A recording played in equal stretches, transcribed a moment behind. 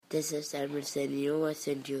This is Emerson. You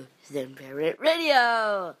listen to Zen Parent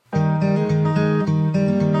Radio.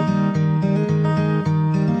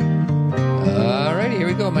 Alrighty, here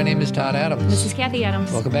we go. My name is Todd Adams. This is Kathy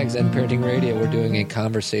Adams. Welcome back to Zen Parenting Radio. We're doing a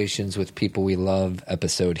Conversations with People We Love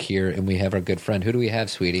episode here, and we have our good friend. Who do we have,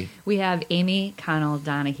 sweetie? We have Amy Connell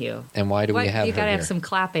Donahue. And why do we have her You got to here? have some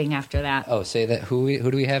clapping after that. Oh, say that.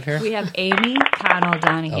 Who do we have here? We have Amy Connell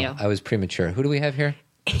Donahue. Oh, I was premature. Who do we have here?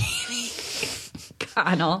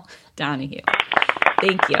 Connell Donahue.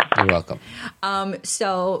 Thank you. You're welcome.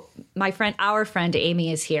 So our friend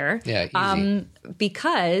Amy is here. Yeah, easy.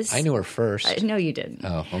 Because I knew her first. No, you didn't.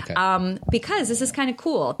 Oh, okay. Because this is kind of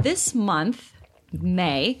cool. This month,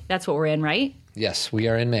 May, that's what we're in, right? Yes, we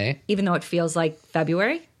are in May. Even though it feels like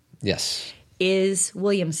February, Yes. is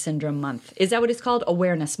Williams Syndrome Month. Is that what it's called?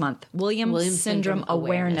 Awareness Month. Williams Syndrome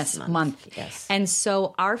Awareness Month. Yes. And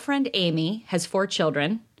so our friend Amy has 4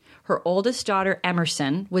 children. Her oldest daughter,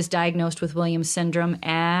 Emerson, was diagnosed with Williams syndrome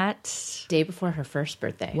at... Day before her first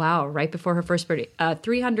birthday. Wow, right before her first birthday.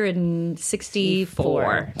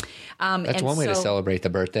 364. That's one way to celebrate the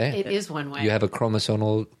birthday. It is one way. You have a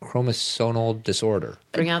chromosomal disorder.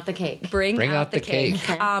 Bring out the cake. Bring out the cake.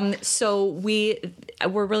 So we're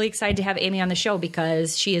really excited to have Amy on the show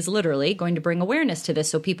because she is literally going to bring awareness to this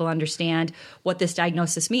so people understand what this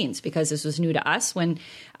diagnosis means, because this was new to us when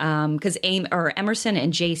because Emerson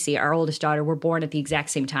and JC, our oldest daughter, were born at the exact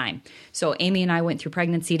same time. So Amy and I went through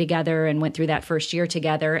pregnancy together and went through that first year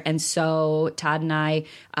together. And so Todd and I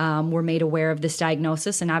were made aware of this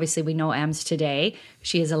diagnosis. And obviously we know Ems today.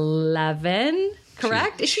 She is 11.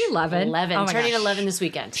 Correct? Is she 11? 11. Oh my Turning gosh. 11 this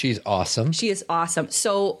weekend. She's awesome. She is awesome.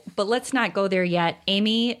 So, but let's not go there yet.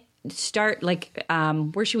 Amy, start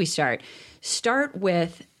where should we start? Start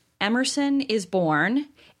with Emerson is born,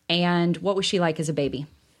 and what was she like as a baby?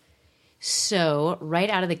 So,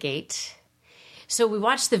 right out of the gate. So, we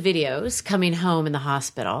watched the videos coming home in the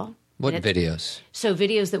hospital. What videos? So,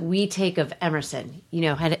 videos that we take of Emerson,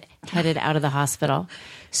 headed out of the hospital,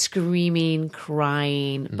 screaming,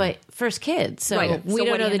 crying, but first kid. So, Right. we So don't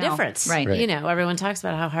what do know you the know? difference. Right. Everyone talks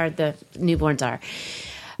about how hard the newborns are.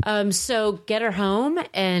 So, get her home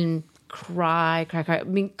and cry. I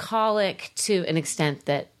mean, colic to an extent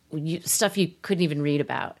that stuff you couldn't even read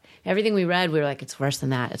about. Everything we read, we were like, it's worse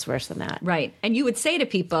than that. It's worse than that. Right. And you would say to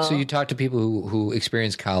people... So you talk to people who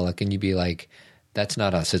experience colic, and you'd be like, that's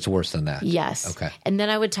not us. It's worse than that. Yes. Okay. And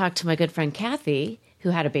then I would talk to my good friend Kathy,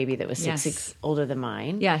 who had a baby that was 6 Yes. weeks older than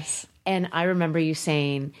mine. Yes. And I remember you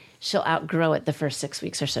saying she'll outgrow it. The first 6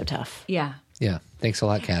 weeks are so tough. Yeah. Yeah. Thanks a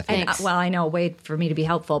lot, Kathy. And, well, I know, way for me to be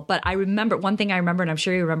helpful. But I remember, one thing I remember, and I'm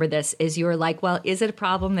sure you remember this, is you were like, well, is it a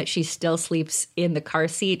problem that she still sleeps in the car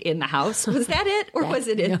seat in the house? Was that it? Or was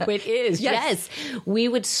it in No, it is. Yes. We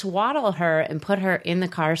would swaddle her and put her in the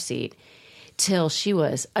car seat till she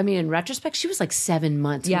was, in retrospect, she was like 7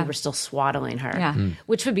 months. Yeah. We were still swaddling her, Yeah.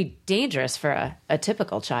 which would be dangerous for a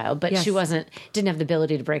typical child, but Yes. she didn't have the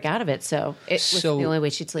ability to break out of it. So it was the only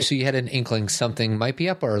way she'd sleep. So you had an inkling something might be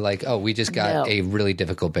up, or like, oh, we just got No. a really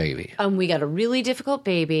difficult baby. We got a really difficult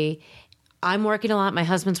baby. I'm working a lot. My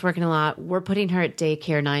husband's working a lot. We're putting her at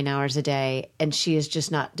daycare 9 hours a day, and she is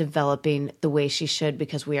just not developing the way she should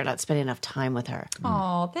because we are not spending enough time with her.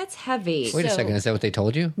 Oh, that's heavy. Wait a second. Is that what they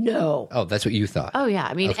told you? No. Oh, that's what you thought. Oh,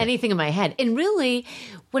 yeah. Anything in my head. And really,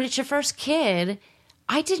 when it's your first kid,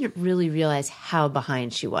 I didn't really realize how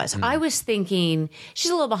behind she was. I was thinking she's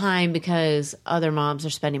a little behind because other moms are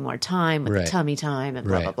spending more time with Right. the tummy time and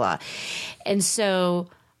blah, Right. blah, blah. And so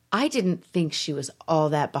I didn't think she was all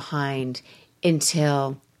that behind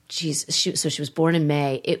until, so she was born in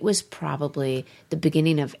May. It was probably the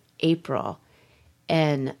beginning of April.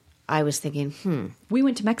 And I was thinking, We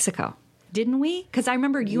went to Mexico, didn't we? Because I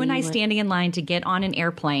remember you and I standing in line to get on an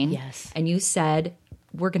airplane. Yes. And you said,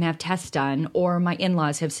 we're going to have tests done, or my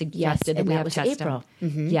in-laws have suggested that and we that have was tests April.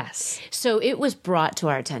 done. Yes. So it was brought to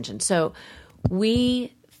our attention. So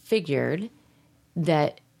we figured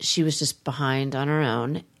that she was just behind on her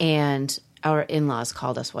own. And our in-laws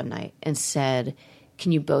called us one night and said,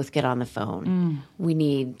 can you both get on the phone? We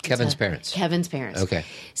need Kevin's parents. Kevin's parents. Okay.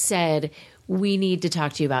 Said, we need to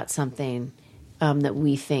talk to you about something that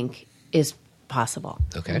we think is possible.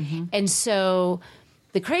 Okay. And so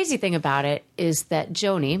the crazy thing about it is that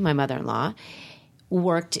Joni, my mother-in-law,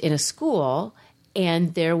 worked in a school,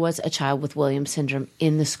 and there was a child with Williams syndrome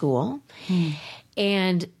in the school.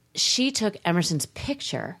 And she took Emerson's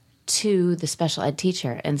picture to the special ed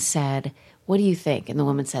teacher and said, what do you think? And the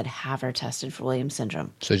woman said, have her tested for Williams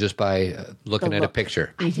syndrome. So just by looking at a look.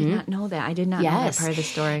 picture. I did not know that. I did not know that part of the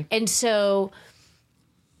story. And so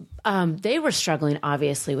They were struggling,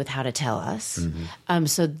 obviously, with how to tell us.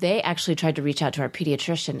 So they actually tried to reach out to our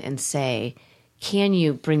pediatrician and say, can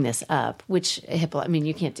you bring this up? Which, I mean,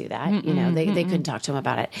 you can't do that. They couldn't talk to him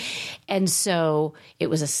about it. And so it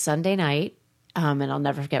was a Sunday night, and I'll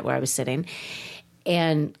never forget where I was sitting.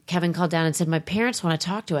 And Kevin called down and said, my parents want to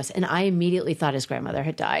talk to us. And I immediately thought his grandmother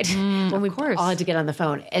had died when we all had to get on the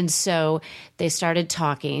phone. And so they started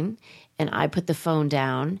talking, and I put the phone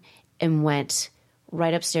down and went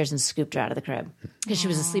right upstairs and scooped her out of the crib because she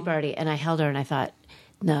was asleep already. And I held her and I thought,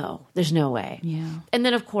 no, there's no way. Yeah. And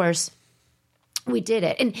then, of course, we did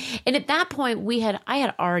it. And at that point, I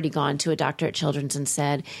had already gone to a doctor at Children's and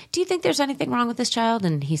said, do you think there's anything wrong with this child?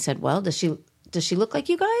 And he said, well, does she look like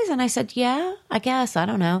you guys? And I said, yeah, I guess. I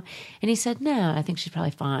don't know. And he said, no, I think she's probably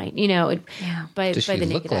fine. Does she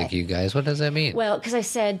look like you guys? What does that mean? Well, because I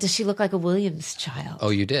said, does she look like a Williams child? Oh,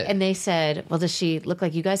 you did? And they said, well, does she look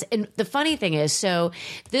like you guys? And the funny thing is, so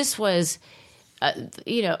this was,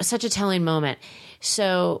 such a telling moment.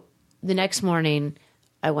 So the next morning,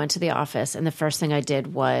 I went to the office, and the first thing I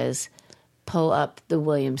did was pull up the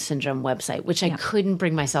Williams syndrome website, which I couldn't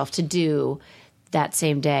bring myself to do that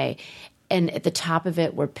same day. And at the top of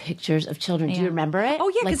it were pictures of children. Yeah. Do you remember it? Oh,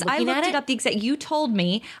 yeah, because I looked it up. You told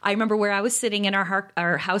me. I remember where I was sitting in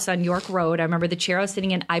our house on York Road. I remember the chair I was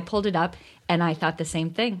sitting in. I pulled it up, and I thought the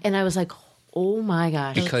same thing. And I was like, oh, my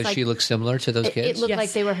gosh. Because she looked similar to those kids? It looked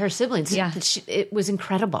like they were her siblings. Yeah. It was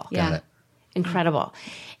incredible. Yeah. Got it. Incredible.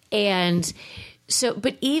 And so,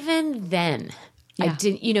 but even then... I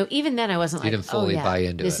didn't, even then I wasn't You didn't fully buy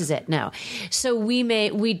into this it. is it. No. So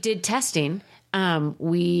we did testing.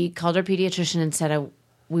 We called our pediatrician and said,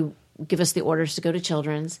 we give us the orders to go to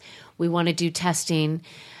Children's. We want to do testing.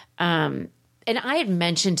 And I had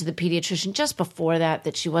mentioned to the pediatrician just before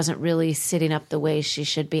that she wasn't really sitting up the way she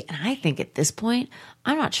should be. And I think at this point,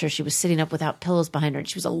 I'm not sure she was sitting up without pillows behind her. And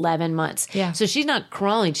she was 11 months. Yeah. So she's not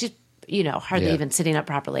crawling. She's, hardly even sitting up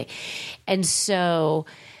properly. And so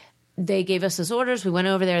they gave us those orders. We went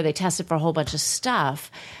over there. They tested for a whole bunch of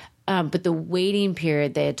stuff. But the waiting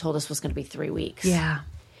period they had told us was going to be 3 weeks. Yeah.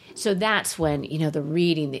 So that's when, the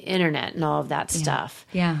reading, the internet and all of that stuff.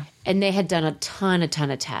 Yeah. And they had done a ton of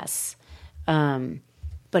tests.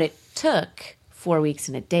 But it took 4 weeks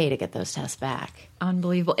and a day to get those tests back.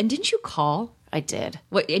 Unbelievable. And didn't you call? I did.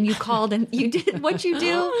 What? And you called and you did what you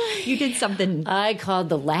do? You did something. I called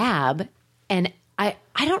the lab, and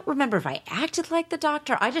I don't remember if I acted like the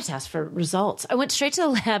doctor. I just asked for results. I went straight to the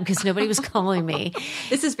lab because nobody was calling me.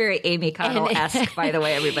 This is very Amy Connell-esque, by the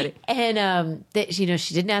way, everybody. And, she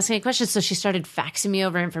didn't ask any questions, so she started faxing me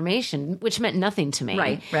over information, which meant nothing to me.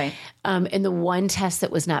 Right. And the one test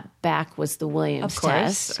that was not back was the Williams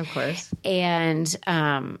test. Of course.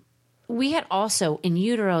 And we had also, in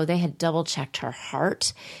utero, they had double-checked her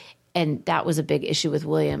heart, and that was a big issue with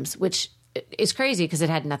Williams, which is crazy because it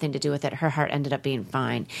had nothing to do with it. Her heart ended up being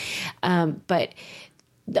fine. But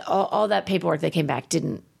all that paperwork that came back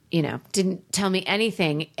didn't tell me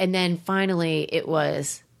anything. And then finally it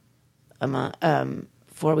was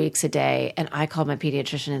 4 weeks a day. And I called my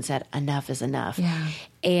pediatrician and said, enough is enough. Yeah.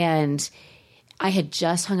 And I had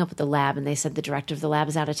just hung up with the lab, and they said the director of the lab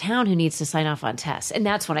is out of town who needs to sign off on tests. And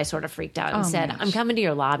that's when I sort of freaked out and said, I'm coming to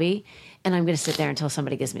your lobby, and I'm going to sit there until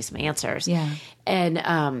somebody gives me some answers. Yeah.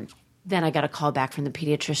 And then I got a call back from the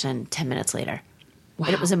pediatrician 10 minutes later. Wow.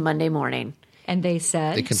 And it was a Monday morning. And they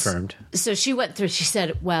said? They confirmed. So she went through, she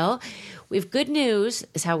said, well, we have good news,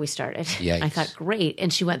 is how we started. Yikes. I thought, great.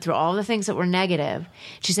 And she went through all the things that were negative.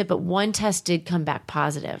 She said, but one test did come back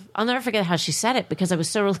positive. I'll never forget how she said it because I was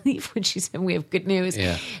so relieved when she said, we have good news.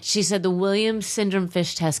 Yeah. She said, the Williams syndrome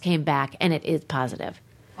fish test came back and it is positive.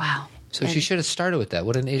 Wow. So she should have started with that.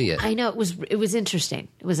 What an idiot. I know. It was interesting.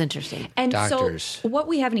 It was interesting. And Doctors. so what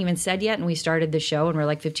we haven't even said yet, and we started the show and we're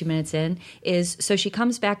like 15 minutes in, is so she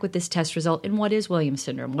comes back with this test result. And what is Williams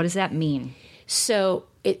syndrome? What does that mean? So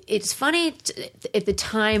it's funny at the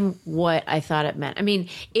time what I thought it meant. I mean,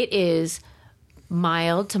 it is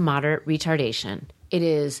mild to moderate retardation. It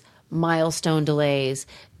is milestone delays,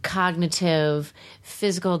 cognitive,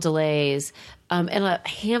 physical delays, and a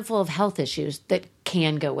handful of health issues that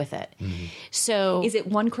can go with it. Mm-hmm. So is it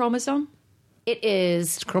one chromosome? It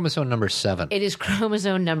is. It's chromosome number 7. It is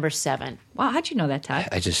chromosome number 7. Wow, how'd you know that, Todd?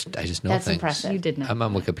 I just know That's things. impressive. You did know. I'm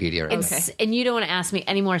on Wikipedia right now. And you don't want to ask me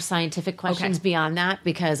any more scientific questions beyond that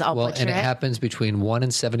because I'll butcher and it it. happens between 1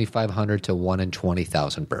 in 7,500 to 1 in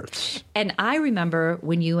 20,000 births. And I remember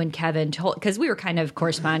when you and Kevin told, because we were kind of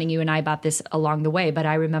corresponding, you and I, about this along the way, but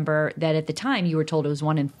I remember that at the time you were told it was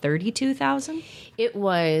 1 in 32,000? It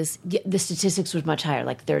was, the statistics was much higher,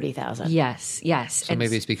 like 30,000. Yes. So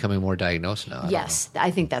maybe it's becoming more diagnosed now. Yes,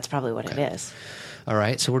 I think that's probably what it is. All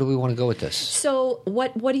right. So where do we want to go with this? So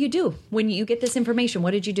what do you do when you get this information?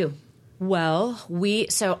 What did you do? Well,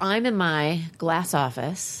 so I'm in my glass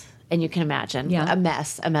office, and you can imagine a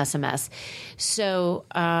mess. So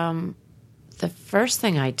the first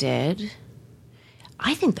thing I did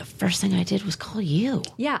was call you.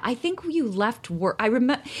 Yeah, I think you left work. I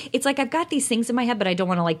remember. It's like I've got these things in my head, but I don't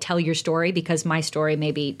want to like tell your story because my story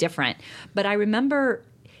may be different. But I remember.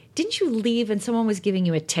 Didn't you leave and someone was giving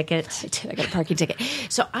you a ticket? I did. I got a parking ticket.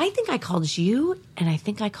 So I think I called you, and I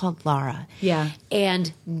think I called Laura. Yeah.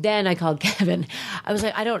 And then I called Kevin. I was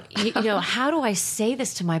like, how do I say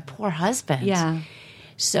this to my poor husband? Yeah.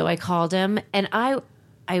 So I called him, and I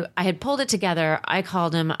had pulled it together. I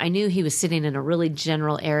called him. I knew he was sitting in a really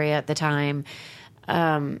general area at the time.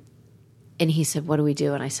 And he said, "What do we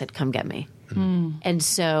do?" And I said, "Come get me." And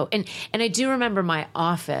so, and I do remember my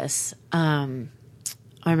office.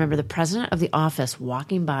 I remember the president of the office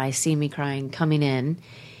walking by, seeing me crying, coming in,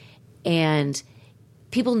 and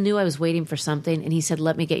people knew I was waiting for something, and he said,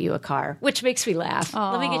 "Let me get you a car," which makes me laugh.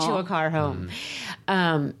 Aww. "Let me get you a car home."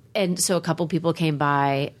 And so a couple people came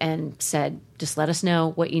by and said, "Just let us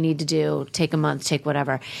know what you need to do. Take a month, take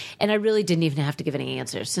whatever." And I really didn't even have to give any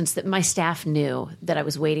answers since my staff knew that I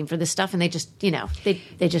was waiting for this stuff, and they just,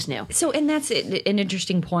 they just knew. So, and that's an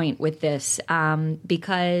interesting point with this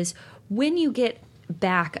because when you get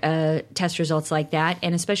back test results like that,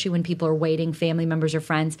 and especially when people are waiting, family members or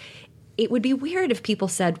friends, it would be weird if people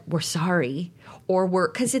said, "We're sorry," or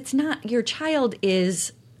because it's not, your child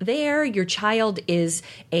is there, your child is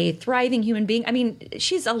a thriving human being. I mean,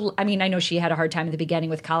 I know she had a hard time at the beginning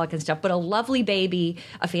with colic and stuff, but a lovely baby,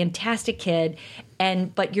 a fantastic kid,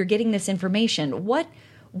 but you're getting this information. What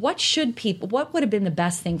would have been the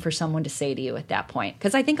best thing for someone to say to you at that point?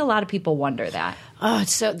 Because I think a lot of people wonder that. Oh,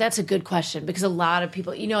 so that's a good question because a lot of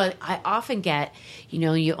people, I often get,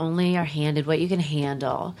 you only are handed what you can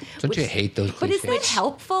handle. Don't you hate those cliches? But is that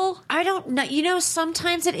helpful? I don't know.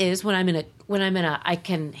 Sometimes it is when I'm in a I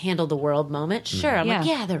can handle the world moment. Sure. I'm like,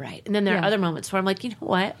 yeah, they're right. And then there are other moments where I'm like, you know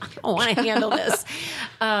what? I don't want to handle this.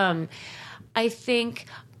 I think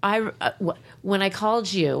when I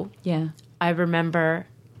called you, I remember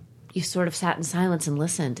you sort of sat in silence and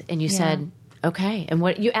listened, and you said, "Okay." And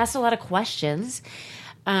you asked a lot of questions,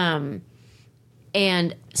 and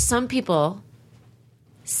some people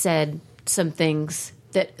said some things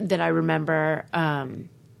that I remember. I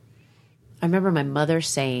remember my mother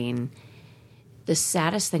saying, "The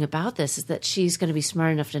saddest thing about this is that she's going to be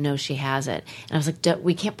smart enough to know she has it." And I was like,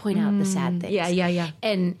 "We can't point out the sad things." Yeah.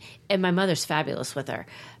 And my mother's fabulous with her,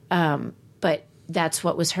 but that's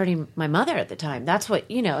what was hurting my mother at the time. That's what,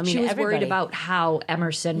 she was worried about how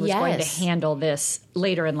Emerson was going to handle this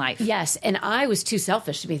later in life. Yes. And I was too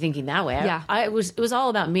selfish to be thinking that way. Yeah. It was all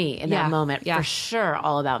about me in that moment. For sure.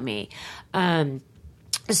 All about me.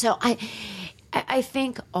 So I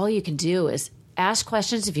think all you can do is ask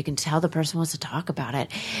questions if you can tell the person wants to talk about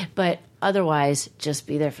it, but otherwise just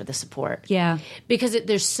be there for the support. Yeah. Because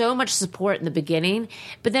there's so much support in the beginning,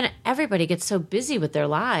 but then everybody gets so busy with their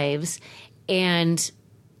lives. And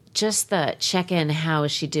just the check-in, how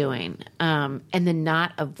is she doing? And then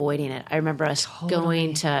not avoiding it. I remember us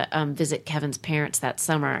going to visit Kevin's parents that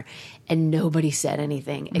summer, and nobody said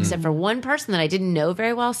anything except for one person that I didn't know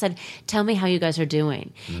very well said, "Tell me how you guys are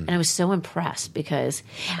doing." And I was so impressed because,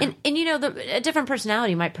 and a different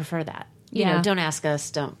personality might prefer that. Don't ask us,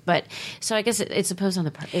 don't. But so I guess it depends on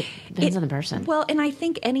the person. Well, and I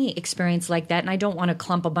think any experience like that, and I don't want to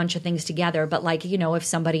clump a bunch of things together, but like, if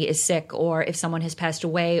somebody is sick or if someone has passed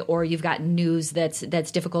away or you've got news that's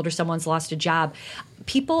difficult or someone's lost a job,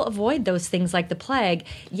 people avoid those things like the plague.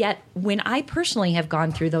 Yet when I personally have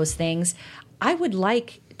gone through those things, I would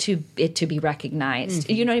like it to be recognized.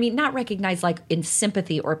 You know what I mean? Not recognized like in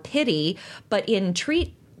sympathy or pity, but in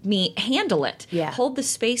handle it. Yeah. Hold the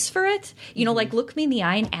space for it. Like look me in the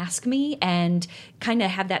eye and ask me and kind of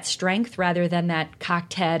have that strength rather than that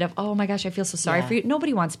cocked head of, "Oh my gosh, I feel so sorry for you."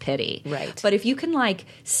 Nobody wants pity. Right. But if you can like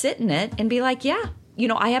sit in it and be like, "Yeah,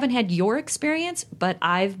 I haven't had your experience, but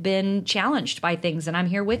I've been challenged by things and I'm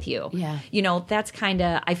here with you." Yeah. That's kind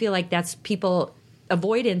of, I feel like that's people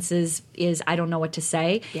avoidance is I don't know what to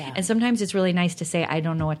say. Yeah. And sometimes it's really nice to say, "I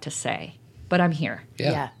don't know what to say, but I'm here."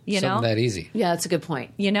 Yeah. Something that easy. Yeah, that's a good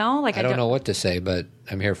point. Like I don't know what to say, but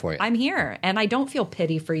I'm here for you. I'm here, and I don't feel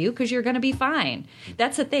pity for you because you're going to be fine.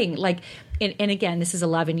 That's the thing. Like, and again, this is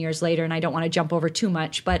 11 years later, and I don't want to jump over too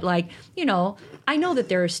much, but like, I know that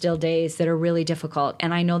there are still days that are really difficult,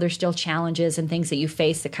 and I know there's still challenges and things that you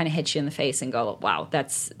face that kind of hit you in the face and go, "Wow,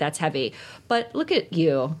 that's heavy." But look at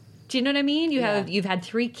you. Do you know what I mean? You've had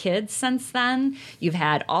 3 kids since then. You've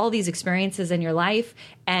had all these experiences in your life,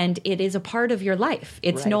 and it is a part of your life.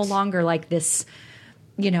 It's no longer like this,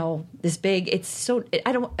 this big. It's so.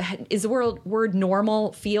 I don't. Is the word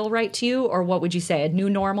normal feel right to you, or what would you say? A new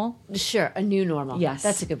normal? Sure, a new normal. Yes,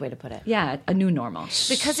 that's a good way to put it. Yeah, a new normal.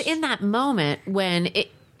 Because in that moment when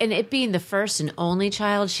it being the first and only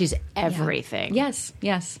child, she's everything. Yeah.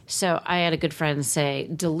 Yes. So I had a good friend say,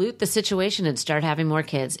 dilute the situation and start having more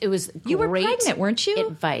kids. It was You were pregnant, weren't you?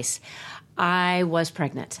 Advice. I was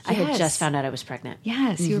pregnant. Yes. I had just found out I was pregnant.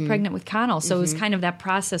 Yes, you were pregnant with Connell. So it was kind of that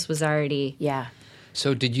process was already. Yeah.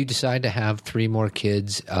 So did you decide to have 3 more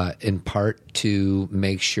kids in part to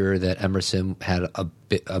make sure that Emerson had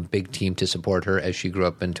a big team to support her as she grew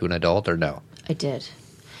up into an adult, or no? I did.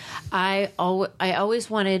 I always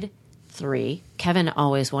wanted 3. Kevin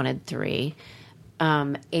always wanted 3.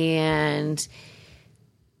 And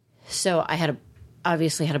so I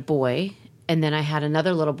obviously had a boy, and then I had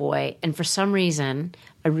another little boy. And for some reason,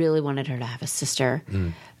 I really wanted her to have a sister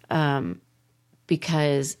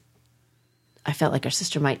because I felt like our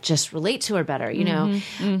sister might just relate to her better,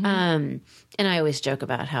 And I always joke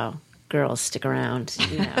about how girls stick around,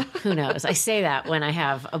 who knows? I say that when I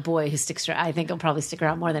have a boy who sticks around. I think he'll probably stick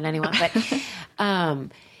around more than anyone.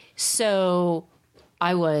 But so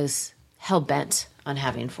I was hell-bent on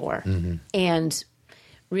having 4. And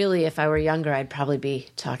really, if I were younger, I'd probably be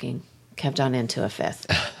talking Kev on into a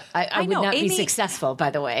 5th. I would not be successful, by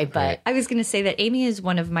the way. But I was going to say that Amy is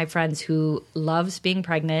one of my friends who loves being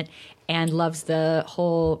pregnant and loves the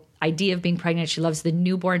whole idea of being pregnant. She loves the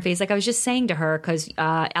newborn phase. Like I was just saying to her, because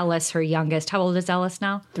Ellis, her youngest, how old is Ellis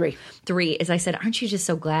now? 3. 3. As I said, aren't you just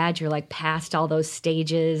so glad you're like past all those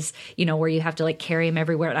stages, where you have to like carry him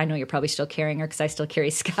everywhere? And I know you're probably still carrying her because I still carry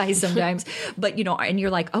Sky sometimes. But, and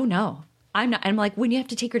you're like, oh no. I'm not. I'm like, when you have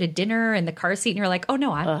to take her to dinner in the car seat, and you're like, oh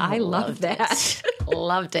no, I love that.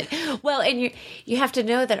 Loved it. Well, and you have to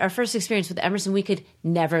know that our first experience with Emerson, we could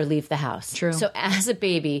never leave the house. True. So as a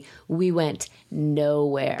baby, we went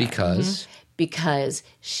nowhere because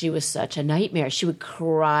she was such a nightmare. She would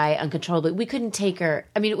cry uncontrollably. We couldn't take her.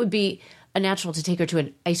 I mean, it would be unnatural to take her to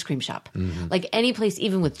an ice cream shop, like any place,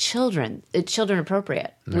 even with children, children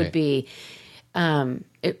appropriate would be.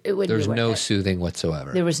 It would. There's no soothing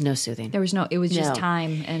whatsoever. There was no soothing. There was no. It was just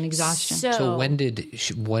time and exhaustion. So when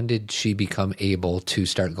did she become able to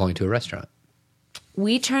start going to a restaurant?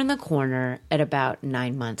 We turned the corner at about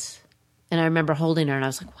 9 months, and I remember holding her, and I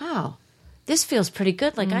was like, "Wow, this feels pretty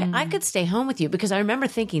good. Like I could stay home with you," because I remember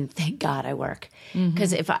thinking, "Thank God I work."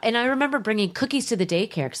 Because and I remember bringing cookies to the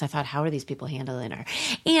daycare because I thought, "How are these people handling her?"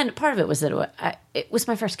 And part of it was that it was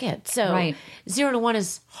my first kid, so 0 to 1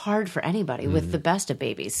 is hard for anybody with the best of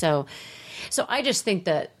babies. So I just think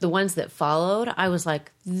that the ones that followed, I was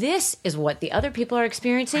like, this is what the other people are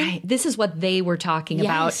experiencing. Right. This is what they were talking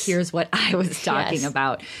about. Here's what I was talking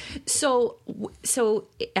about. So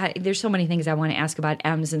there's so many things I want to ask about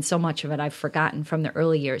Ems, and so much of it I've forgotten from the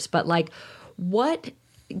early years. But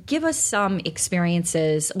give us some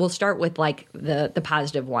experiences. We'll start with like the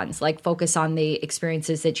positive ones, like focus on the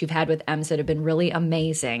experiences that you've had with Ems that have been really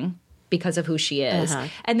amazing because of who she is.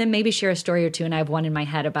 And then maybe share a story or two. And I have one in my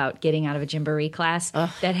head about getting out of a Gymboree class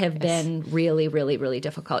that have been really, really, really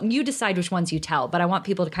difficult. And you decide which ones you tell, but I want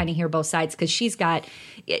people to kind of hear both sides because she's got,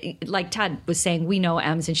 like Todd was saying, we know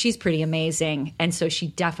Ems and she's pretty amazing. And so she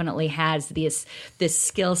definitely has this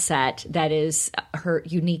skill set that is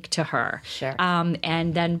unique to her. Sure.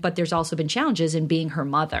 But there's also been challenges in being her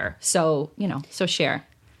mother. So, so share.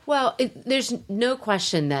 Well, there's no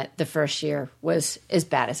question that the first year was as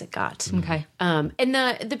bad as it got. Okay. And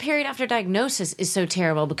the period after diagnosis is so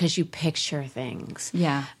terrible because you picture things.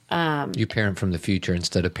 Yeah. You parent from the future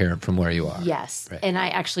instead of parent from where you are. Yes. Right. And I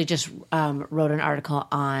actually just wrote an article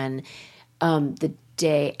on the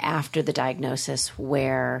day after the diagnosis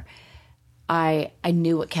where I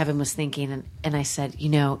knew what Kevin was thinking, and I said,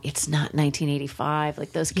 it's not 1985.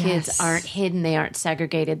 Like, those kids aren't hidden. They aren't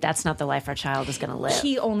segregated. That's not the life our child is going to live.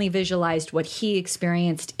 He only visualized what he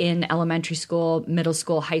experienced in elementary school, middle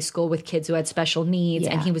school, high school with kids who had special needs,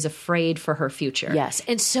 and he was afraid for her future. Yes,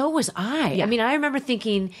 and so was I. Yeah. I mean, I remember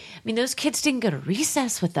thinking, those kids didn't go to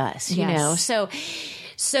recess with us, you know?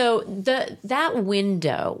 So that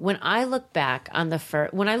window, when I look back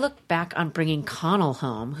on bringing Connell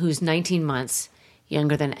home, who's 19 months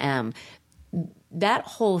younger than Em, that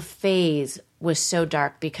whole phase was so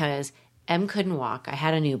dark because Em couldn't walk. I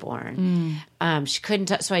had a newborn. She couldn't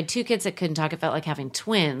talk. So I had 2 kids that couldn't talk. It felt like having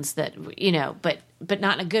twins that, but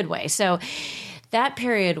not in a good way. So that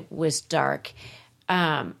period was dark.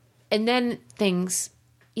 And then things,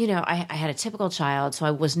 I had a typical child, so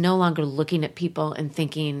I was no longer looking at people and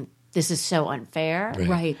thinking this is so unfair.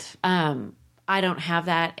 Right. I don't have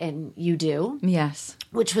that and you do. Yes.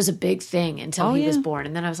 Which was a big thing until he was born.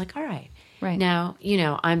 And then I was like, all right. Right. Now,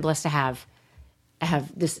 I'm blessed to have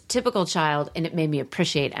this typical child, and it made me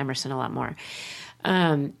appreciate Emerson a lot more.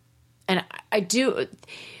 And I do.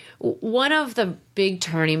 One of the big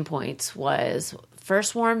turning points was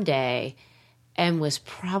first warm day, and was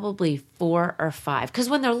probably 4 or 5. Because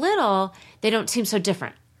when they're little, they don't seem so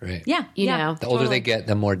different. Right. Yeah. You know, The older they get,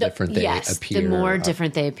 the more different they appear. the more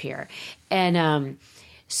different they appear. And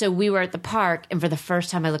so we were at the park, and for the first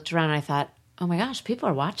time I looked around and I thought, oh my gosh, people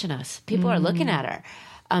are watching us. People are looking at her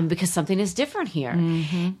because something is different here.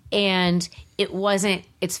 And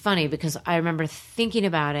it's funny because I remember thinking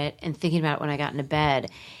about it when I got into bed.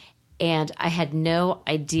 And I had no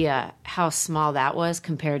idea how small that was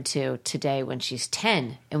compared to today when she's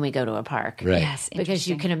 10 and we go to a park. Right. Yes. Because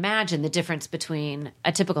you can imagine the difference between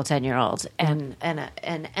a typical 10-year-old and an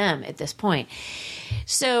M at this point.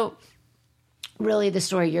 So really the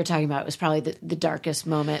story you're talking about was probably the darkest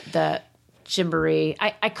moment, the Gymboree.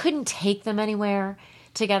 I couldn't take them anywhere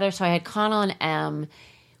together. So I had Connell and M.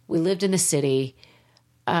 We lived in the city.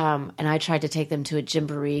 And I tried to take them to a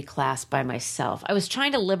Gymboree class by myself. I was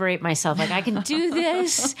trying to liberate myself. Like, I can do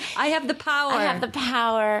this. I have the power. I have the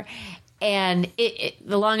power. And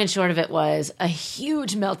the long and short of it was a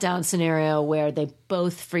huge meltdown scenario where they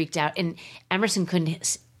both freaked out. And Emerson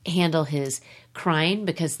couldn't handle his crying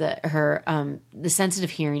because the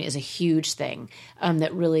sensitive hearing is a huge thing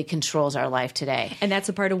that really controls our life today. And that's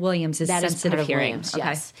a part of Williams is That is sensitive part of hearing. Williams,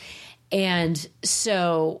 yes. And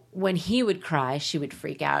so when he would cry, she would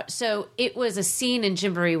freak out. So it was a scene in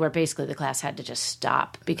Gymboree where basically the class had to just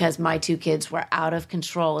stop because my 2 kids were out of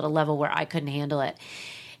control at a level where I couldn't handle it.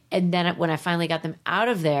 And then when I finally got them out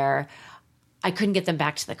of there, I couldn't get them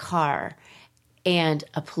back to the car. And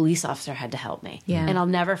a police officer had to help me. Yeah. And I'll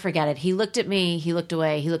never forget it. He looked at me, he looked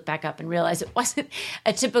away, he looked back up and realized it wasn't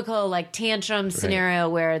a typical like tantrum scenario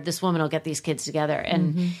where this woman will get these kids together.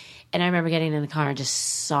 And I remember getting in the car and just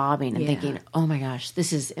sobbing and thinking, oh my gosh,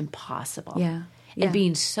 this is impossible. Yeah. And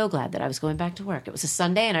being so glad that I was going back to work. It was a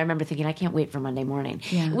Sunday, and I remember thinking, I can't wait for Monday morning,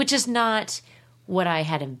 which is not what I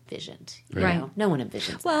had envisioned. You Right. know? No one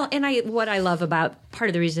envisions Well, and what I love about part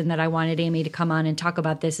of the reason that I wanted Amy to come on and talk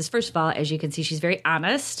about this is, first of all, as you can see, she's very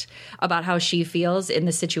honest about how she feels in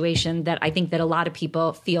the situation that I think that a lot of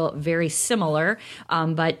people feel very similar.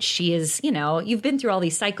 But she is, you've been through all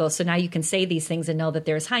these cycles, so now you can say these things and know that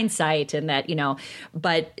there's hindsight and that,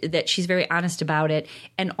 but that she's very honest about it.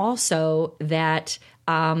 And also that,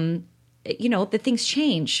 that things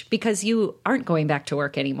change because you aren't going back to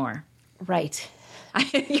work anymore. Right.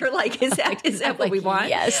 You're like, is that what like, we want?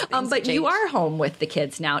 yes, but you are home with the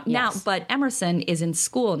kids now. Yes. But Emerson is in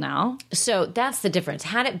school now. So that's the difference.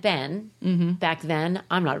 Had it been back then,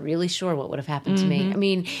 I'm not really sure what would have happened to me. I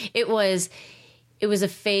mean, it was a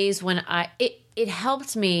phase when it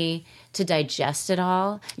helped me to digest it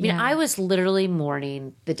all. I mean, I was literally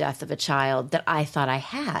mourning the death of a child that I thought I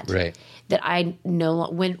had. Right. That I know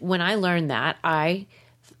when I learned that,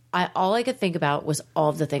 all I could think about was all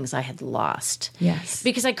of the things I had lost. Yes.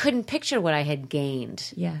 Because I couldn't picture what I had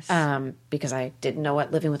gained. Yes. Because I didn't know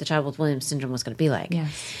what living with a child with Williams syndrome was going to be like.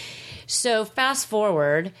 Yes. So fast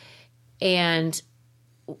forward, and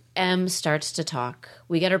M starts to talk.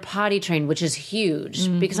 We get her potty trained, which is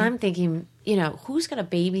huge because I'm thinking, who's going to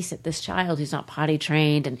babysit this child who's not potty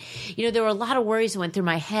trained? And, there were a lot of worries that went through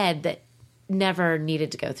my head that never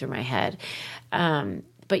needed to go through my head.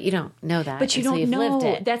 But you don't know that. But you don't know. Lived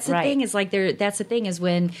it. That's the thing is that's the thing is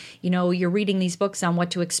when, you're reading these books on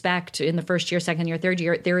what to expect in the first year, second year, third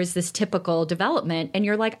year, there is this typical development and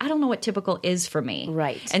you're like, I don't know what typical is for me.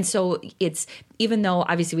 Right. And so it's, even though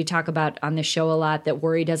obviously we talk about on this show a lot that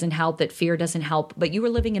worry doesn't help, that fear doesn't help, but you were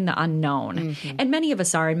living in the unknown. And many of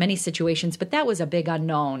us are in many situations, but that was a big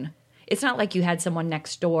unknown. It's not like you had someone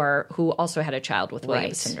next door who also had a child with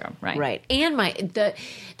Williams syndrome, right? Right. And the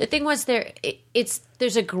thing was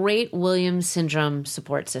there's a great Williams syndrome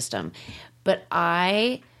support system, but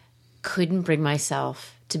I couldn't bring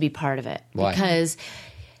myself to be part of it. Why? Because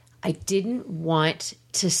I didn't want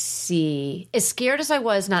to see, as scared as I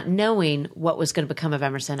was not knowing what was going to become of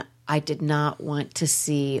Emerson, I did not want to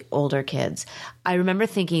see older kids. I remember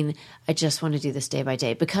thinking, I just want to do this day by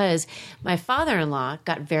day because my father-in-law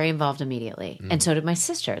got very involved immediately, and so did my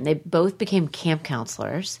sister. And they both became camp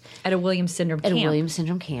counselors. At a Williams syndrome camp. At a Williams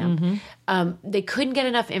syndrome camp. They couldn't get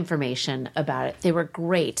enough information about it. They were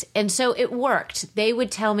great. And so it worked. They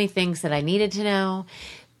would tell me things that I needed to know.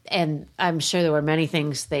 And I'm sure there were many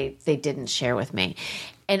things they didn't share with me.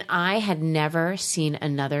 And I had never seen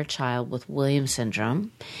another child with Williams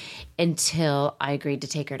syndrome until I agreed to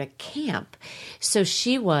take her to camp. So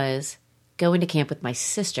she was going to camp with my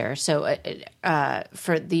sister. So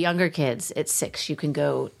for the younger kids at 6, you can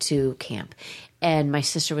go to camp. And my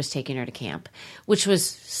sister was taking her to camp, which was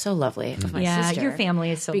so lovely of my sister. Your family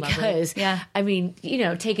is so lovely. Because, I mean,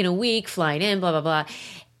 taking a week, flying in, blah, blah, blah.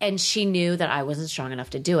 And she knew that I wasn't strong enough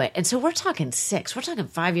to do it. And so we're talking 6. We're talking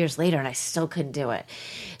 5 years later, and I still couldn't do it.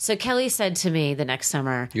 So Kelly said to me the next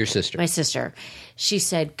summer. Your sister. My sister. She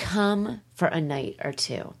said, come for a night or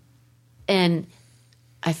 2. And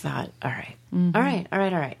I thought, all right. All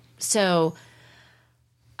right. So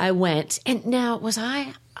I went. And now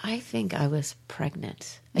I think I was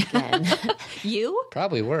pregnant again. You?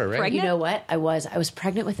 Probably were, right? Pregnant? You know what? I was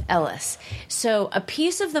pregnant with Ellis. So a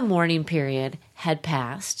piece of the mourning period had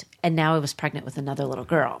passed, and now I was pregnant with another little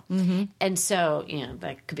girl. Mm-hmm. And so,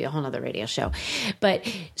 that could be a whole other radio show.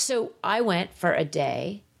 But so I went for a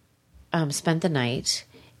day, spent the night,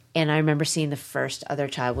 and I remember seeing the first other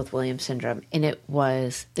child with Williams syndrome, and it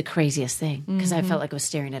was the craziest thing because I felt like I was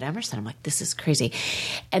staring at Emerson. I'm like, this is crazy.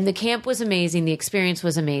 And the camp was amazing. The experience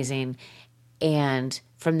was amazing. And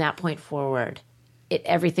from that point forward,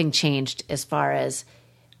 everything changed as far as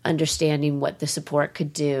understanding what the support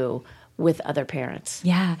could do with other parents.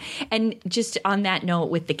 Yeah. And just on that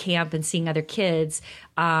note with the camp and seeing other kids,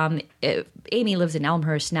 Amy lives in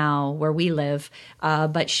Elmhurst now where we live,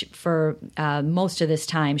 but for most of this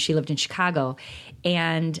time she lived in Chicago.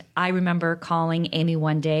 And I remember calling Amy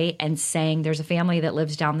one day and saying, there's a family that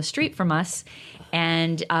lives down the street from us.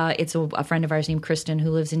 And it's a friend of ours named Kristen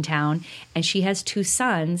who lives in town. And she has 2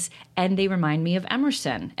 sons, and they remind me of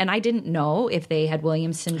Emerson. And I didn't know if they had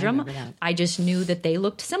Williams syndrome. I just knew that they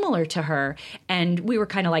looked similar to her. And we were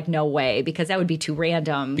kind of like, no way, because that would be too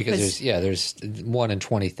random. Because there's 1 in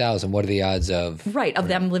 20,000. What are the odds of? Right, of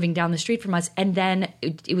them living down the street from us. And then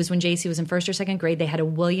it was when JC was in 1st or 2nd grade, they had a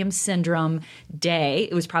Williams syndrome day.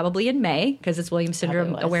 It was probably in May, because it's Williams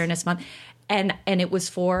Syndrome Awareness Month. And it was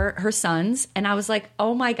for her sons. And I was like,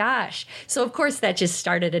 oh my gosh. So of course that just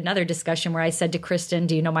started another discussion where I said to Kristen,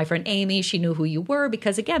 do you know my friend Amy? She knew who you were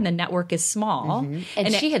because again, the network is small. Mm-hmm.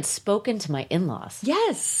 And she had spoken to my in-laws.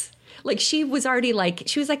 Yes. Like she was already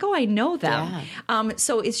she was like, oh, I know them. Yeah.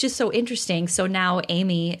 So it's just so interesting. So now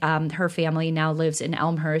Amy, her family now lives in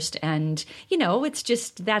Elmhurst. And, it's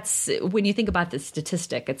just, that's, when you think about the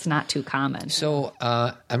statistic, it's not too common. So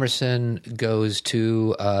Emerson goes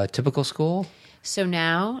to a typical school? So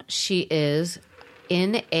now she is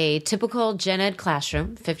in a typical gen ed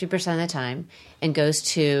classroom 50% of the time and goes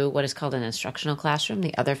to what is called an instructional classroom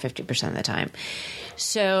the other 50% of the time.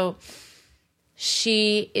 So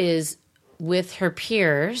she is with her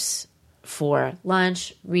peers for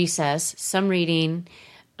lunch, recess, some reading,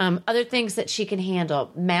 other things that she can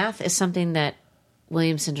handle. Math is something that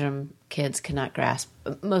Williams syndrome kids cannot grasp,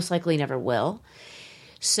 most likely never will.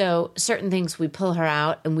 So certain things we pull her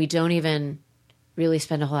out and we don't even really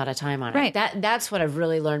spend a whole lot of time on it. Right. That's what I've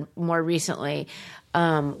really learned more recently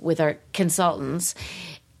with our consultants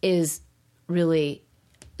is really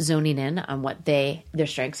zoning in on what their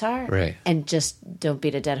strengths are, right, and just don't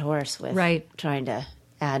beat a dead horse with trying to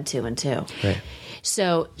add 2 and 2. Right.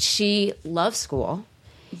 So she loves school.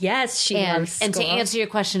 Yes, she loves school. And to answer your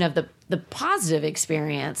question of the positive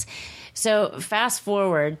experience, so fast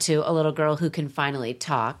forward to a little girl who can finally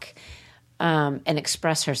talk and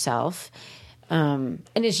express herself. And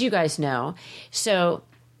as you guys know, so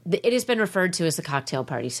it has been referred to as the cocktail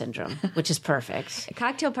party syndrome, which is perfect.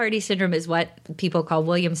 Cocktail party syndrome is what people call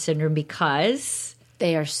Williams syndrome because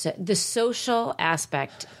they are the social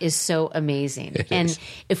aspect is so amazing. And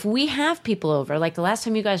if we have people over, like the last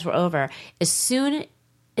time you guys were over, as soon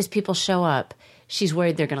as people show up, she's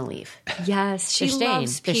worried they're going to leave. Yes, she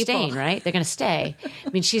loves people. They're staying, right? They're going to stay. I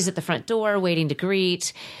mean, she's at the front door waiting to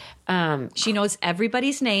greet. She knows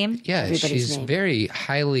everybody's name. Yeah, she's very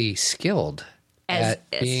highly skilled.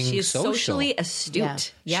 Being socially astute. Yeah.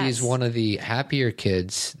 Yes. She's one of the happier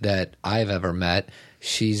kids that I've ever met.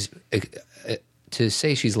 She's to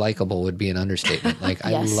say she's likable would be an understatement. Like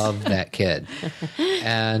I love that kid,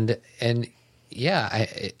 and yeah,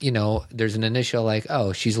 there's an initial like,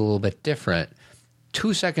 oh, she's a little bit different.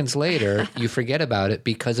 2 seconds later, you forget about it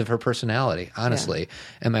because of her personality, honestly. Yeah.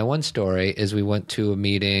 And my one story is we went to a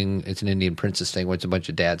meeting. It's an Indian princess thing where it's a bunch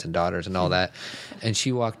of dads and daughters and all that. And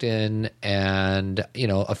she walked in and,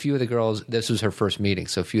 a few of the girls, this was her first meeting.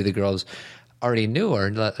 So a few of the girls already knew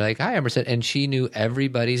her, like, hi, Emerson. And she knew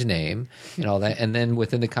everybody's name and all that. And then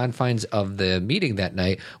within the confines of the meeting that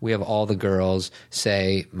night, we have all the girls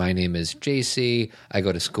say, my name is JC. I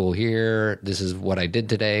go to school here. This is what I did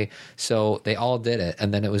today. So they all did it.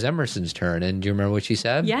 And then it was Emerson's turn. And do you remember what she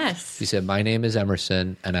said? Yes. She said, my name is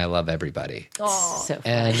Emerson and I love everybody. Oh, So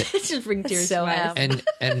And it just brings tears So to my eyes.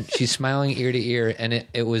 and she's smiling ear to ear, and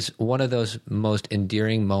it was one of those most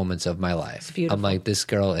endearing moments of my life. It's beautiful. I'm like, this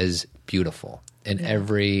girl is beautiful in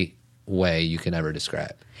every way you can ever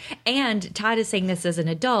describe. And Todd is saying this as an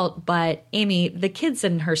adult, but Amy, the kids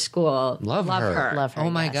in her school Love her. Love her. Oh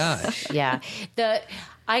my yes. gosh. Yeah.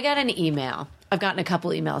 I got an email. I've gotten a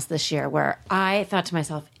couple emails this year where I thought to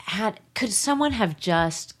myself, could someone have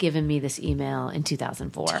just given me this email in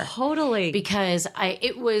 2004? Totally. Because I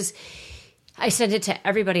sent it to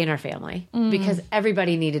everybody in our family because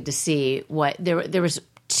everybody needed to see what there was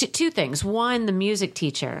two things. One, the music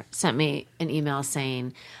teacher sent me an email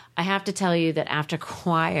saying, I have to tell you that after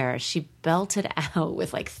choir, she belted out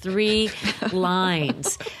with like 3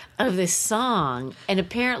 lines of this song. And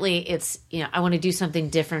apparently it's, I want to do something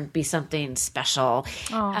different, be something special.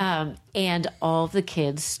 And all of the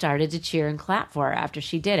kids started to cheer and clap for her after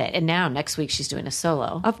she did it. And now next week she's doing a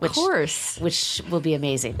solo. Of course. Which will be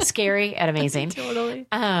amazing. Scary and amazing. Totally.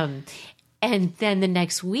 And then the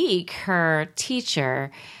next week, her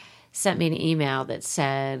teacher sent me an email that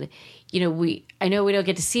said, I know we don't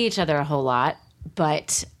get to see each other a whole lot,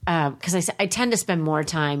 but because I tend to spend more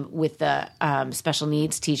time with the special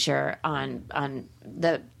needs teacher on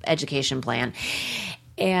the education plan.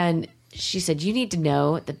 And she said, you need to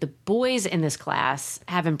know that the boys in this class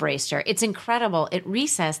have embraced her. It's incredible. At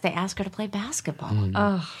recess, they ask her to play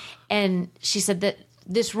basketball. And she said that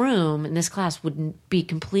this room and this class would be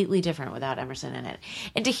completely different without Emerson in it.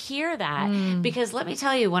 And to hear that, because let me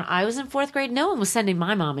tell you, when I was in 4th grade, no one was sending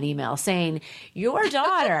my mom an email saying, your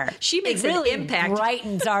daughter She makes really an impact.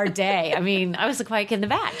 brightens our day. I mean, I was the quiet kid in the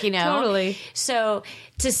back, Totally. So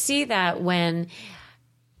to see that when,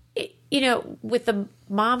 with the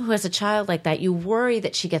mom who has a child like that, you worry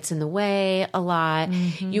that she gets in the way a lot.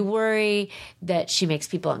 Mm-hmm. You worry that she makes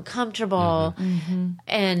people uncomfortable.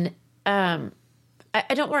 And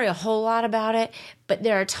I don't worry a whole lot about it, but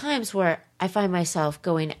there are times where I find myself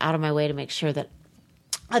going out of my way to make sure that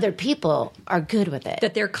other people are good with it.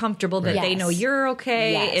 That they're comfortable, that they Yes. know you're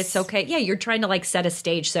okay. Yes. It's okay. Yeah, you're trying to set a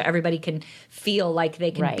stage so everybody can feel like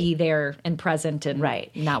they can Right. be there and present and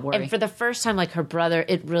not worry. And for the first time, her brother,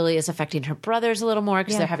 it really is affecting her brothers a little more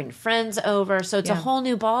because Yeah. they're having friends over. So it's a whole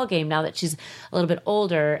new ball game now that she's a little bit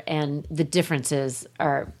older, and the differences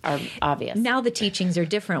are obvious. Now the teachings are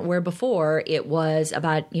different, where before it was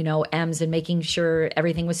about, Ems and making sure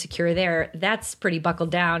everything was secure there. That's pretty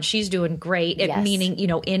buckled down. She's doing great, Yes. meaning,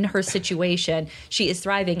 in her situation, she is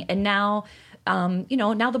thriving. And now,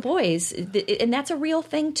 now the boys, and that's a real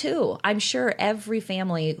thing too. I'm sure every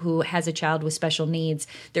family who has a child with special needs,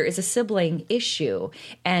 there is a sibling issue,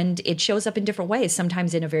 and it shows up in different ways,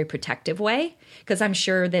 sometimes in a very protective way, because I'm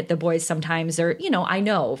sure that the boys sometimes are, I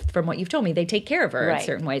know from what you've told me, they take care of her in Right.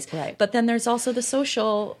 certain ways. Right. But then there's also the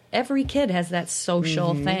social, every kid has that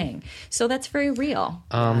social thing. So that's very real.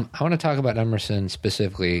 I want to talk about Emerson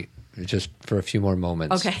specifically just for a few more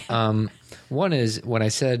moments. Okay. One is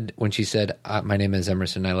when she said, my name is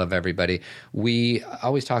Emerson, I love everybody. We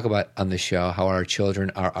always talk about on the show how our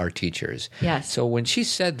children are our teachers. Yes. So when she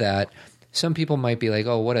said that, some people might be like,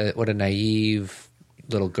 oh, what a naive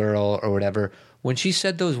little girl or whatever. When she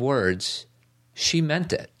said those words, she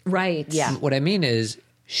meant it. Right. Yeah. What I mean is,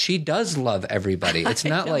 she does love everybody. It's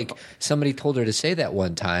not like somebody told her to say that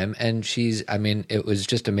one time, and it was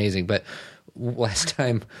just amazing. But last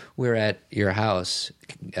time we were at your house,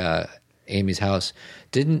 Amy's house,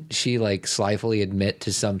 didn't she slyly admit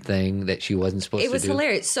to something that she wasn't supposed to do? It was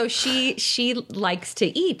hilarious. So she likes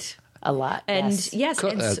to eat. A lot. And yes.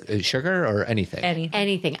 Sugar or anything?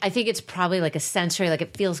 Anything. I think it's probably a sensory,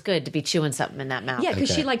 it feels good to be chewing something in that mouth. Yeah, because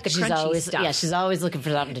she Okay. liked the she's crunchy always stuff. Yeah, she's always looking for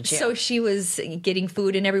something to chew. So she was getting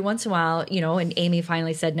food, and every once in a while, and Amy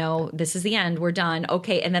finally said, no, this is the end. We're done.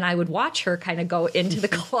 Okay. And then I would watch her kind of go into the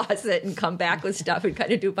closet and come back with stuff and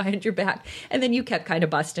kind of do it behind your back. And then you kept kind of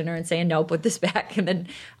busting her and saying, no, put this back. And then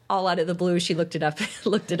all out of the blue, she looked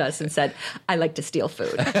at us and said, I like to steal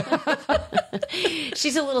food.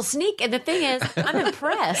 she's a little sneak, and the thing is, I'm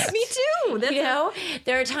impressed. Me too.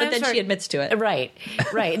 There are times But then where she admits to it. Right.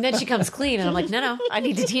 And then she comes clean, and I'm like, no, I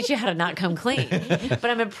need to teach you how to not come clean. But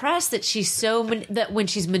I'm impressed that she's that when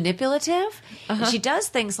she's manipulative, she does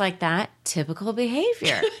things like that. Typical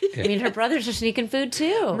behavior. I mean, her brothers are sneaking food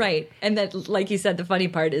too. Right. And that, like you said, the funny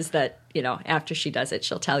part is that after she does it,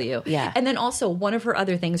 she'll tell you. Yeah. And then also one of her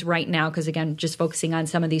other things right now, because again, just focusing on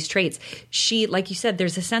some of these traits, she, like you said,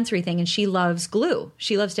 there's a sensory thing, and she loves glue.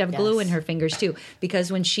 She loves to have glue in her fingers too,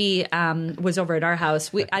 because when she was over at our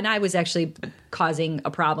house, and I was actually causing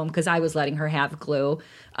a problem because I was letting her have glue.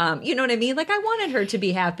 You know what I mean? Like, I wanted her to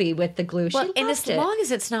be happy with the glue. She loved and as long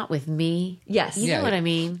as it's not with me. Yes. You know what I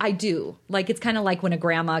mean? I do. Like, it's kind of like when a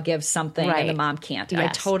grandma gives something and the mom can't. Yes. I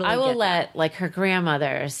totally I will get let, that. like, her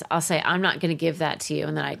grandmothers, I'll say, I'm not going to give that to you.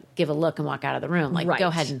 And then I give a look and walk out of the room. Like, go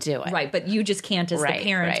ahead and do it. Right. But you just can't as the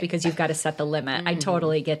parent because you've got to set the limit. I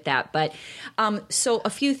totally get that. But so a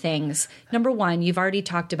few things. Number one, you've already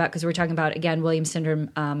talked about, because we're talking about, again, Williams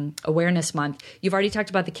Syndrome Awareness Month. You've already talked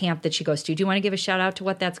about the camp that she goes to. Do you want to give a shout out to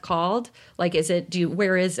what that's called? Like,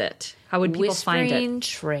 where is it? How would people find it? Whispering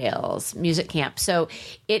Trails Music Camp. So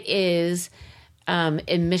it is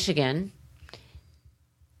in Michigan.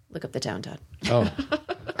 Look up the town, Todd. Oh,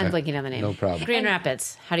 I'm blanking on the name. No problem. Grand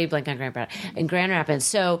Rapids. How do you blank on Grand Rapids? In Grand Rapids.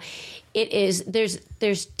 So it is.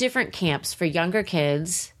 There's different camps for younger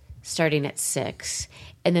kids starting at 6,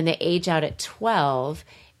 and then they age out at 12.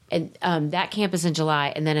 And that camp is in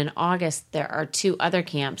July, and then in August there are 2 other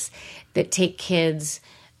camps that take kids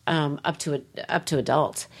up to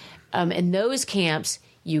adult. In those camps,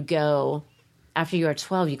 you go after you are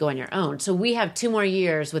 12. You go on your own. So we have 2 more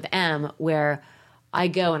years with Em where I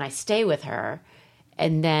go and I stay with her,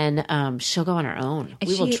 and then she'll go on her own.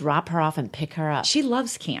 We will drop her off and pick her up. She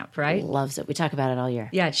loves camp, right? Loves it. We talk about it all year.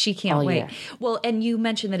 Yeah, she can't All wait. year. Well, and you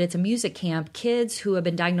mentioned that it's a music camp. Kids who have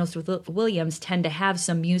been diagnosed with Williams tend to have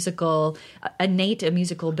some innate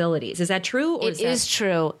musical abilities. Is that true? Or It is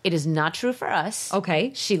true. It is not true for us.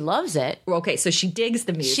 Okay. She loves it. Okay, so she digs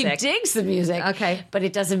the music. She digs the music. Okay. But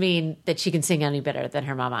it doesn't mean that she can sing any better than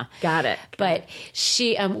her mama. Got it. But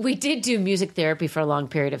she, we did do music therapy for a long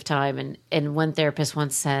period of time. And one therapist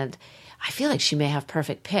once said, I feel like she may have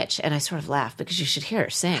perfect pitch. And I sort of laughed because you should hear her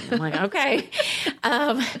sing. I'm like, okay.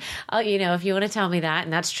 If you want to tell me that,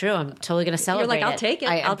 and that's true, I'm totally going to celebrate it. You're like, I'll take it.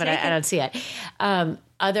 I don't see it.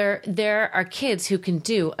 There are kids who can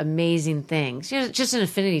do amazing things. Just an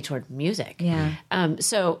affinity toward music. Yeah.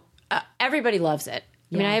 So everybody loves it.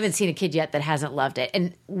 I mean, I haven't seen a kid yet that hasn't loved it.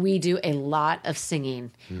 And we do a lot of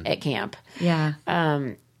singing at camp. Yeah.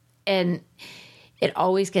 And it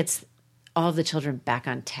always gets all of the children back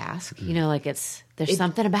on task. There's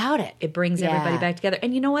something about it. It brings everybody back together.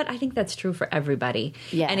 And you know what? I think that's true for everybody.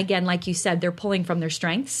 Yeah. And again, like you said, they're pulling from their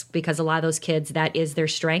strengths because a lot of those kids, that is their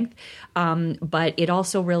strength. But it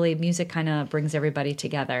also really, music kind of brings everybody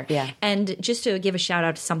together. Yeah. And just to give a shout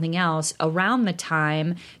out to something else, around the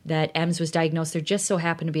time that Ems was diagnosed, there just so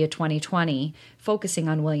happened to be a 2020 focusing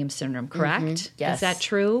on Williams syndrome, correct? Yes. Is that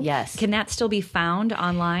true? Yes. Can that still be found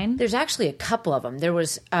online? There's actually a couple of them. There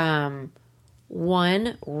was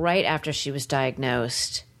one right after she was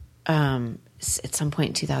diagnosed at some point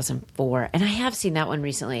in 2004. And I have seen that one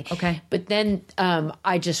recently. Okay. But then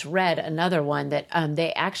I just read another one that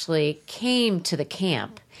they actually came to the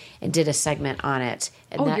camp and did a segment on it.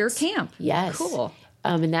 And your camp. Yes. Cool.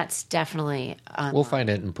 And that's definitely online. We'll find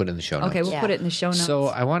it and put it in the show notes. Okay, we'll put it in the show notes. So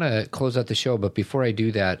I want to close out the show, but before I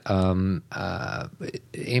do that,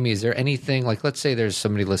 Amy, is there anything, like, let's say there's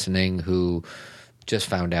somebody listening who just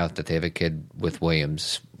found out that they have a kid with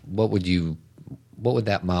Williams. What would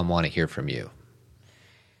that mom want to hear from you?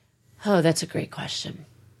 Oh, that's a great question.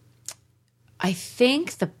 I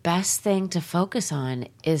think the best thing to focus on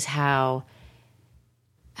is how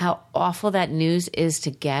awful that news is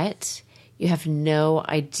to get. You have no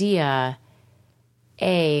idea,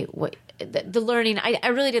 what the learning. I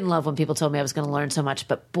really didn't love when people told me I was going to learn so much,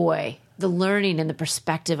 but boy, the learning and the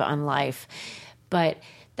perspective on life. But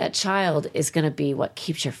that child is going to be what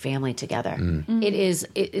keeps your family together. It is.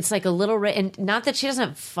 It's like a little, and not that she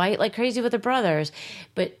doesn't fight like crazy with her brothers,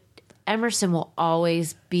 but Emerson will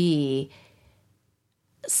always be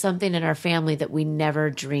something in our family that we never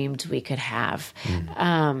dreamed we could have.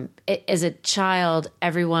 As a child,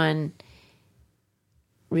 everyone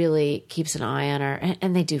really keeps an eye on her,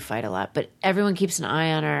 and they do fight a lot, but everyone keeps an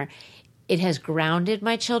eye on her. It has grounded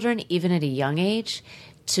my children, even at a young age,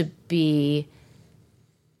 to be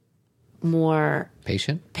more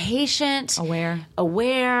Patient,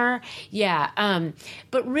 aware. Yeah.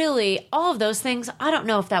 But really, all of those things, I don't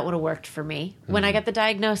know if that would have worked for me when I got the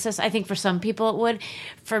diagnosis. I think for some people it would.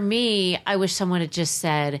 For me, I wish someone had just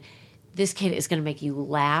said, this kid is going to make you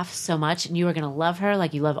laugh so much, and you are going to love her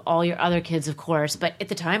like you love all your other kids, of course. But at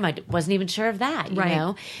the time, I wasn't even sure of that, you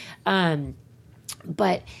know?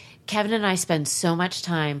 But Kevin and I spend so much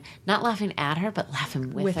time not laughing at her, but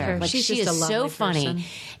laughing with her. Like, She's she just is a so lovely funny. person.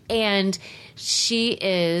 And she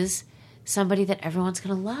is somebody that everyone's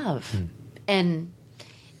going to love. And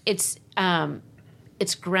it's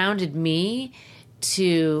grounded me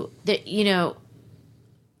to that.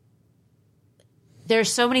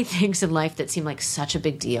 There's so many things in life that seem like such a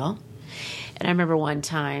big deal. And I remember one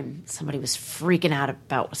time somebody was freaking out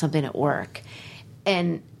about something at work,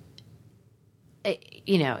 and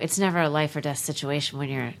it's never a life or death situation when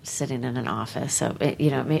you're sitting in an office. So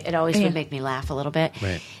it always would make me laugh a little bit.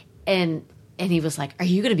 Right. And he was like, "Are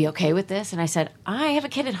you going to be okay with this?" And I said, "I have a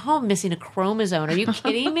kid at home missing a chromosome. Are you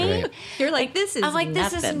kidding me?" Right. You're like, this is I'm like,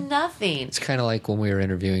 nothing. "This is nothing." It's kind of like when we were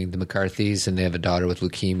interviewing the McCarthys, and they have a daughter with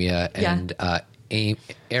leukemia, and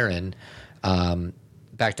Erin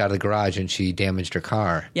backed out of the garage and she damaged her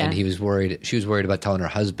car, and he was worried. She was worried about telling her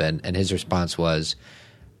husband, and his response was,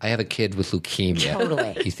 "I have a kid with leukemia.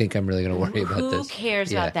 Totally. You think I'm really going to worry about this?" Who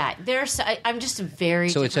cares about that? I'm just a very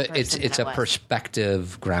So different person it's than a I was.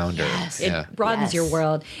 perspective grounder. Yes. Yeah. It broadens your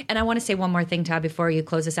world. And I want to say one more thing, Todd, before you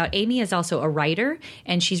close this out. Amy is also a writer,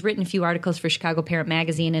 and she's written a few articles for Chicago Parent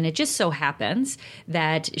Magazine, and it just so happens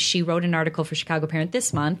that she wrote an article for Chicago Parent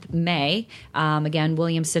this month, May, again,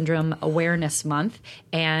 Williams Syndrome Awareness Month,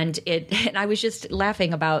 and I was just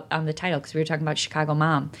laughing about the title because we were talking about Chicago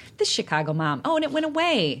Mom. This Chicago Mom. Oh, and it went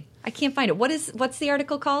away. I can't find it. What's the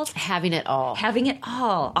article called? Having It All. Having It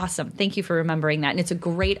All. Awesome. Thank you for remembering that. And it's a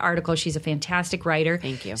great article. She's a fantastic writer.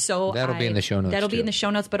 Thank you. So That'll be in the show notes, That'll be too. in the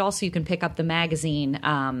show notes, but also you can pick up the magazine,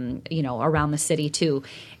 around the city too.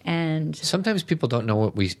 And Sometimes people don't know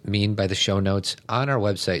what we mean by the show notes. On our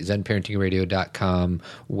website, zenparentingradio.com,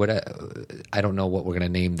 I don't know what we're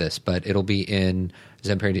going to name this, but it'll be in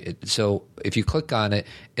Zen Parenting. So if you click on it,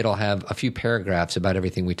 it'll have a few paragraphs about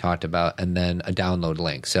everything we talked about and then a download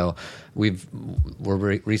link. So we're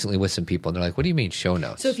recently with some people, and they're like, "What do you mean show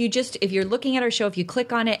notes?" so if you're looking at our show, if you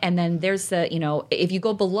click on it and then there's if you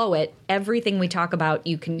go below it, everything we talk about,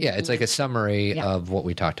 you can. Yeah, it's like a summary Yeah. of what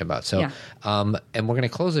we talked about. So, Yeah. and we're going to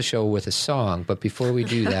close the show with a song. But before we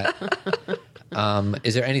do that,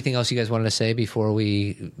 is there anything else you guys wanted to say before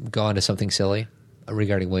we go on to something silly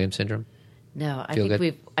regarding Williams syndrome? No, Feel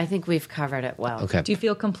good? I think we've covered it well. Okay. Do you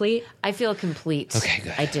feel complete? I feel complete. Okay,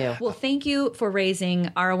 good. I do. Well, thank you for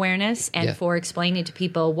raising our awareness and Yeah. for explaining to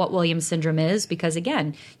people what Williams syndrome is, because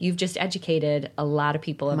again, you've just educated a lot of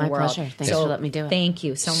people in My the world. pleasure. Thanks for letting me do it. Thank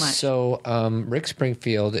you so much. So, Rick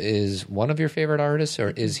Springfield is one of your favorite artists, or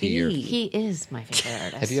is he your? He is my favorite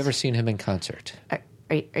artist. Have you ever seen him in concert? Are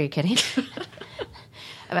you kidding?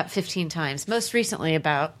 About 15 times. Most recently,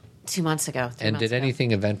 about 2 months ago. And did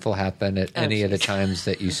anything eventful happen at any of the times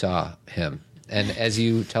that you saw him? And as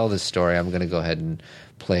you tell this story, I'm going to go ahead and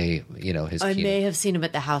play, his I keynote. may have seen him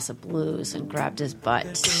at the House of Blues and grabbed his butt.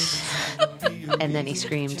 And then he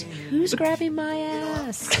screamed, "Who's grabbing my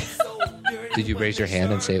ass?" Did you raise your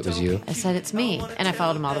hand and say it was you? I said, "It's me." And I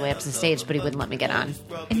followed him all the way up to the stage, but he wouldn't let me get on.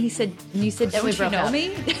 And you said, Then we "Don't you broke know up.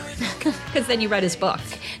 me?" Because then you read his book.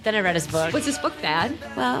 Then I read his book. Was his book bad?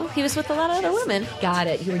 Well, he was with a lot of other women. Got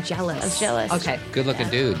it. You were jealous. I was jealous. Okay. Good looking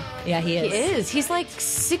dude. Yeah, he is. He is. He's like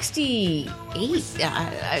 68.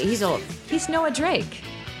 He's old. He's Noah Drake.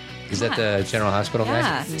 Is that the General Hospital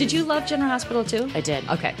Yeah. guy? Did you love General Hospital too? I did.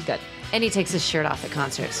 Okay, good. And he takes his shirt off at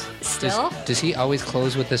concerts. Still? Does he always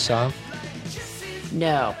close with this song?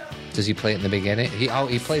 No. Does he play it in the beginning? He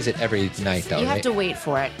plays it every night, though, You have right? to wait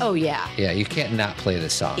for it. Oh, yeah. Yeah, you can't not play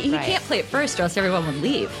this song. He Right. can't play it first, or else everyone would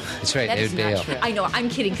leave. That's right. That It is would not bail. true. I know, I'm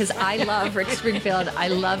kidding, because I love Rick Springfield. I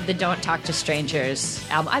love the Don't Talk to Strangers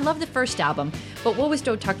album. I love the first album, but what was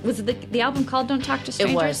Don't Talk? Was it the album called Don't Talk to It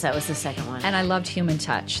Strangers? was. That was the second one. And I loved Human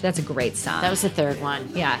Touch. That's a great song. That was the third one.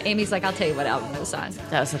 yeah, Amy's like, I'll tell you what album it was on.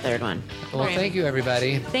 That was the third one. Well, thank you,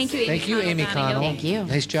 everybody. Thank you, Amy Thank you, Connell, Amy Donahue. Connell. Thank you.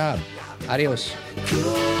 Nice job. Adios.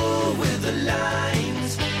 Cool with the line.